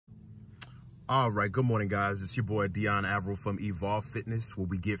All right, good morning, guys. It's your boy Dion Averill from Evolve Fitness, where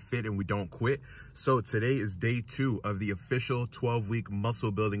we get fit and we don't quit. So today is day 2 of the official 12-week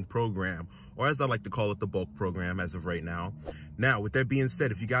muscle building program, or as I like to call it, the bulk program as of right now. Now, with that being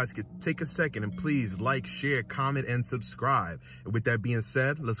said, if you guys could take a second and please like, share, comment, and subscribe. And with that being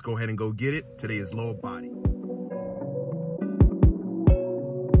said, let's go ahead and go get it. Today is lower body.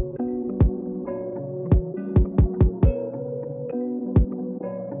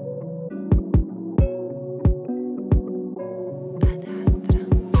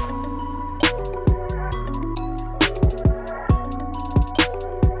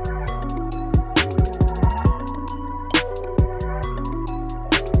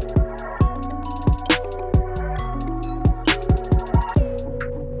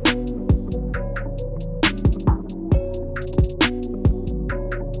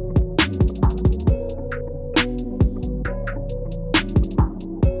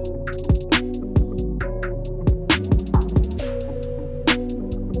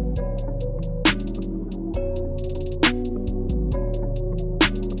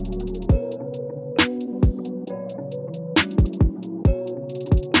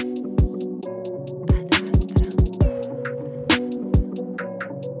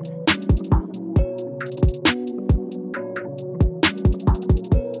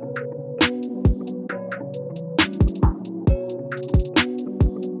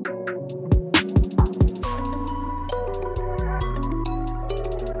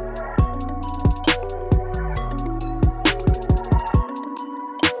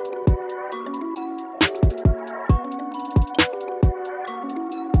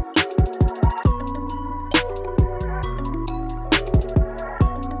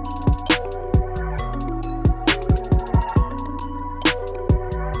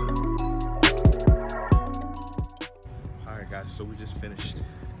 Guys, so we just finished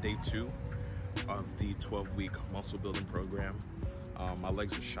day 2 of the 12-week muscle building program. My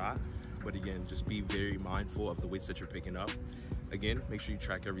legs are shot, but again, just be very mindful of the weights that you're picking up. Again, make sure you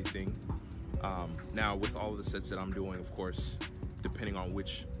track everything. Now, with all of the sets that I'm doing, of course, depending on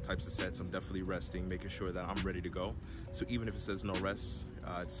which types of sets, I'm definitely resting, making sure that I'm ready to go. So even if it says no rest,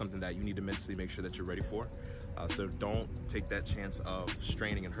 it's something that you need to mentally make sure that you're ready for. So don't take that chance of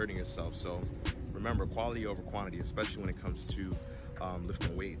straining and hurting yourself. So remember, quality over quantity, especially when it comes to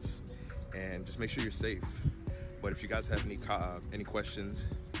lifting weights, and just make sure you're safe. But if you guys have any questions,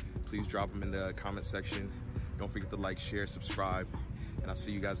 please drop them in the comment section. Don't forget to like, share, subscribe, and I'll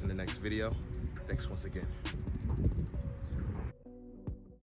see you guys in the next video. Thanks once again.